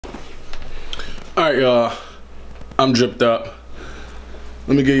Alright, y'all. I'm dripped up.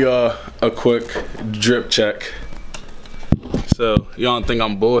 Let me give y'all a quick drip check. So, y'all don't think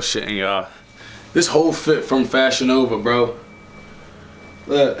I'm bullshitting, y'all. This whole fit from Fashion Nova, bro.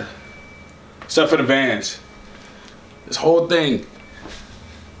 Look. Except for the Vans. This whole thing.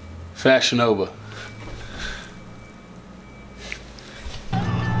 Fashion Nova.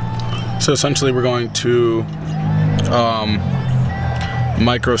 So essentially we're going to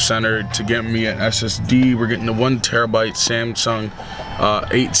Micro Center to get me an SSD. We're getting the 1 terabyte Samsung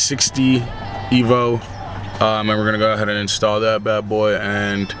 860 Evo, and we're gonna go ahead and install that bad boy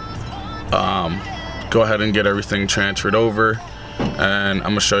and go ahead and get everything transferred over, and I'm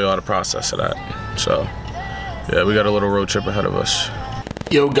gonna show you all the process of that. So yeah, we got a little road trip ahead of us.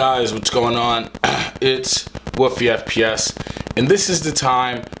 Yo guys, what's going on? It's Woofy FPS, and this is the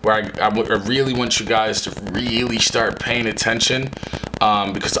time where I really want you guys to really start paying attention,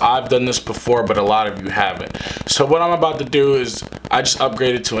 because I've done this before, but a lot of you haven't. So what I'm about to do is I just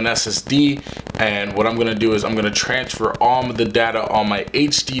upgraded to an SSD, and what I'm gonna do is I'm gonna transfer all of the data on my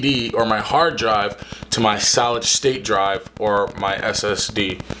HDD or my hard drive to my solid state drive or my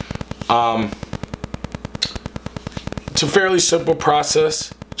SSD. It's a fairly simple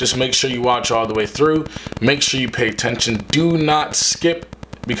process. Just make sure you watch all the way through. Make sure you pay attention. Do not skip,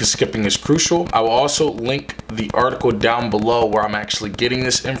 because skipping is crucial. I will also link the article down below where I'm actually getting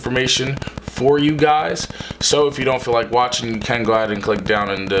this information for you guys. So if you don't feel like watching, you can go ahead and click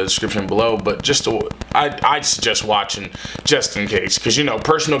down in the description below. But just I'd suggest watching just in case, because you know,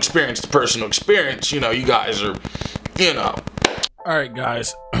 personal experience to personal experience. You know, you guys are, you know. All right,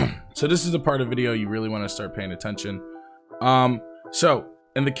 guys. So this is the part of the video you really want to start paying attention. So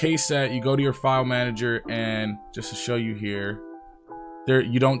in the case that you go to your file manager, and just to show you here, there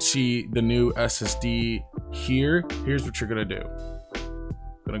you don't see the new SSD here. Here's what you're gonna do.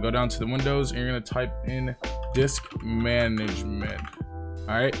 Gonna go down to the Windows, and you're gonna type in disk management.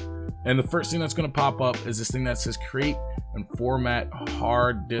 All right, and the first thing that's gonna pop up is this thing that says create and format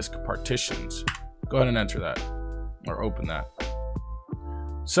hard disk partitions. Go ahead and enter that, or open that.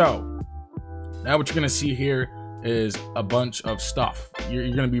 So now what you're gonna see here is a bunch of stuff. You're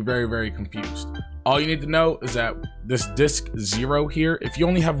gonna be very, very confused. All you need to know is that this disk 0 here, if you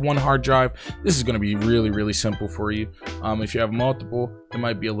only have one hard drive, this is gonna be really, really simple for you. If you have multiple, it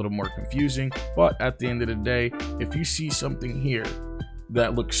might be a little more confusing, but at the end of the day, if you see something here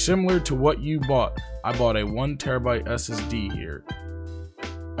that looks similar to what you bought, I bought a 1 terabyte SSD here,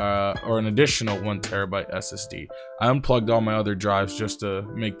 or an additional 1 terabyte SSD. I unplugged all my other drives just to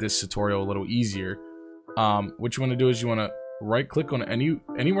make this tutorial a little easier. What you want to do is you want to right click on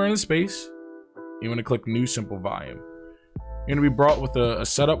anywhere in the space. You want to click new simple volume. You're going to be brought with a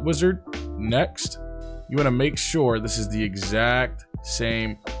setup wizard. Next, you want to make sure this is the exact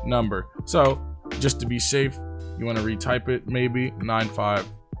same number. So just to be safe, you want to retype it, maybe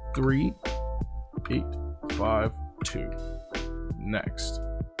 953852. Next.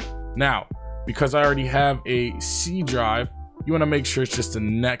 Now, because I already have a C drive, you want to make sure it's just the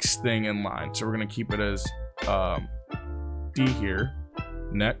next thing in line. So we're going to keep it as D here.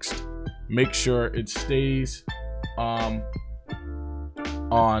 Next, make sure it stays on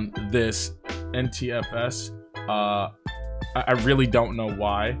this NTFS. I really don't know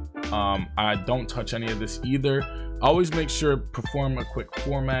why. I don't touch any of this either. Always make sure perform a quick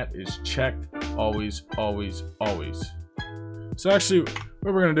format is checked. Always, always, always. So actually,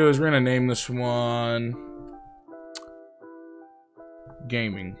 what we're going to do is we're going to name this one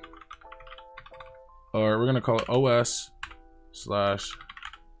gaming, or we're gonna call it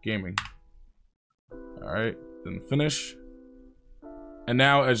OS/gaming. All right, then finish. And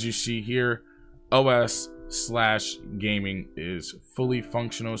now, as you see here, OS/gaming is fully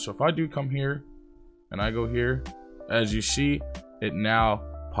functional. So if I do come here and I go here, as you see, it now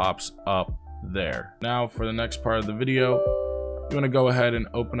pops up there. Now for the next part of the video, you want to go ahead and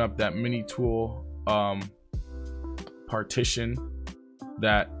open up that MINITOOL partition.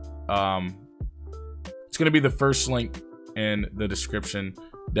 That it's going to be the first link in the description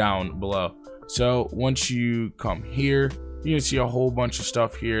down below. So once you come here, you can see a whole bunch of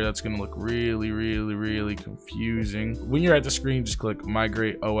stuff here that's going to look really, really, really confusing. When you're at the screen, just click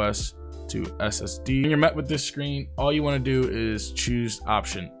migrate OS to SSD. When you're met with this screen, all you want to do is choose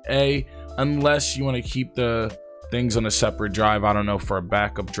option A, unless you want to keep the things on a separate drive. I don't know, for a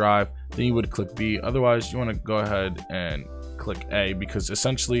backup drive, then you would click B. Otherwise, you want to go ahead and click A, because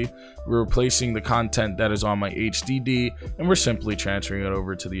essentially we're replacing the content that is on my HDD and we're simply transferring it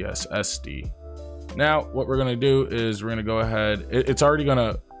over to the SSD. Now what we're going to do is we're going to go ahead, it's already going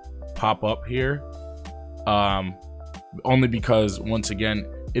to pop up here, only because once again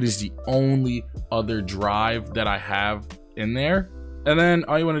It is the only other drive that I have in there. And then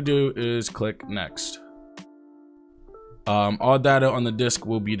all you want to do is click next. All data on the disk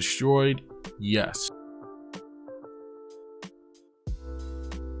will be destroyed. Yes.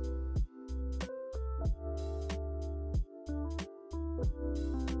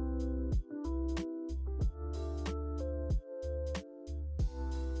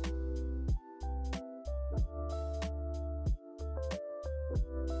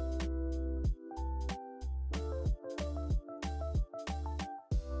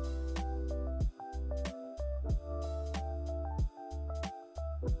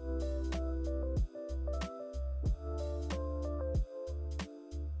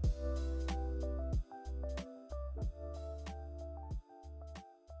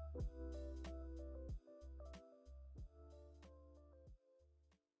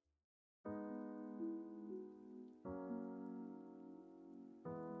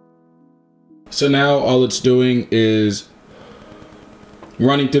 So now all it's doing is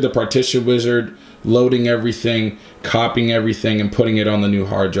running through the partition wizard, loading everything, copying everything, and putting it on the new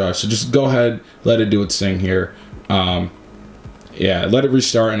hard drive. So just go ahead, let it do its thing here. Yeah, let it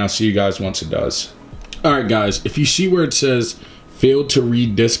restart, and I'll see you guys once it does. All right, guys, if you see where it says failed to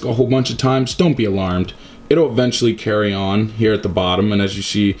read disk a whole bunch of times, don't be alarmed. It'll eventually carry on here at the bottom, and as you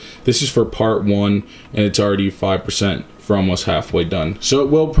see, this is for part 1, and it's already 5% for almost halfway done. So it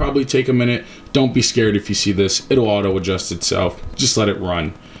will probably take a minute. Don't be scared if you see this. It'll auto adjust itself. Just let it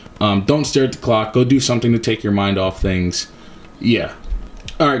run. Don't stare at the clock. Go do something to take your mind off things. Yeah.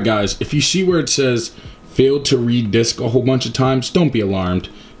 All right, guys, if you see where it says failed to read disk a whole bunch of times, don't be alarmed.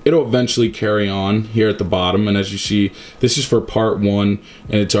 It'll eventually carry on here at the bottom, and as you see, this is for part 1,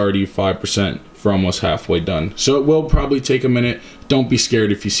 and it's already 5% for almost halfway done. So it will probably take a minute. Don't be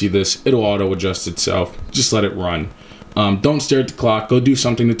scared if you see this. It'll auto adjust itself. Just let it run. Don't stare at the clock. Go do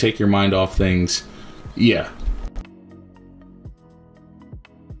something to take your mind off things. Yeah.